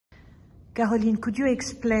Caroline, could you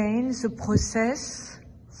explain the process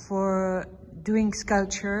for doing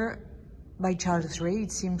sculpture by Charles Ray?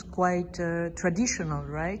 It seems quite traditional,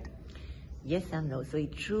 right? Yes and no. So he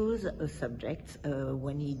chose a subject.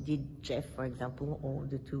 When he did Jeff, for example, or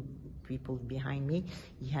the two people behind me,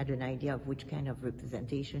 he had an idea of which kind of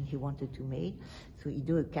representation he wanted to make. So he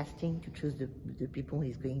do a casting to choose the people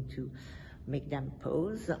he's going to make them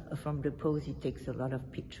pose. From the pose, he takes a lot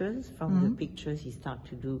of pictures. From the pictures, he starts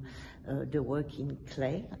to do the work in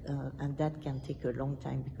clay, and that can take a long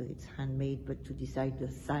time because it's handmade, but to decide the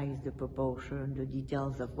size, the proportion, the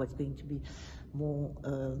details of what's going to be more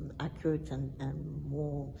accurate and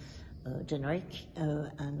more generic.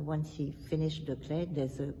 And once he finished the clay,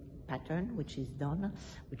 there's a pattern which is done,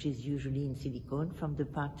 which is usually in silicone. From the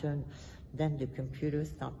pattern, then the computer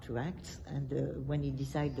starts to act, and when he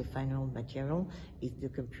decides the final material, it's the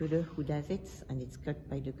computer who does it, and it's cut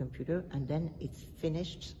by the computer, and then it's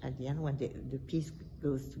finished at the end when the piece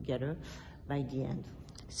goes together by the end.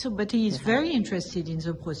 So, but he is very interested in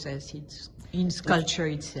the process, in sculpture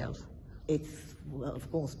itself. It's, well, of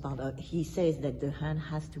course, he says that the hand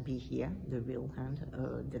has to be here, the real hand,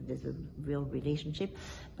 that there's a real relationship,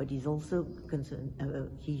 but he's also concerned,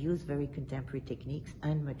 he used very contemporary techniques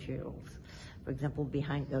and materials. For example,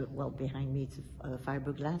 behind me it's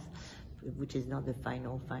fiberglass, which is not the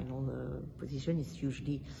final position. It's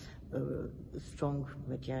usually strong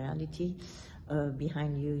materiality.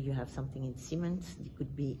 Behind you have something in cement. It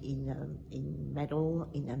could be in metal,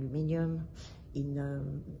 in aluminium,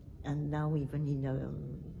 and now even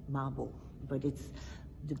in marble. But it's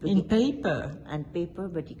in paper. And paper,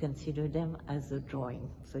 but you consider them as a drawing.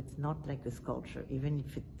 So it's not like a sculpture. Even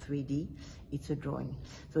if it's 3D, it's a drawing.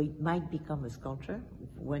 So it might become a sculpture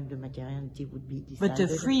when the materiality would be decided. But a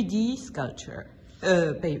 3D sculpture,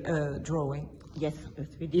 drawing. Yes, a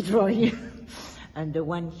 3D drawing. And the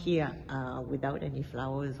one here, without any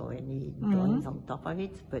flowers or any drawings on top of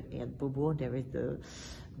it, but at Bourgeois there is the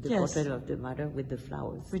portrait of the mother with the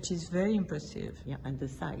flowers. Which is very impressive. Yeah, and the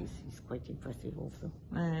size is quite impressive also.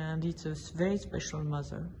 And it's a very special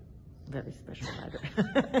mother. Very special mother.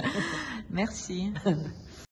 Merci.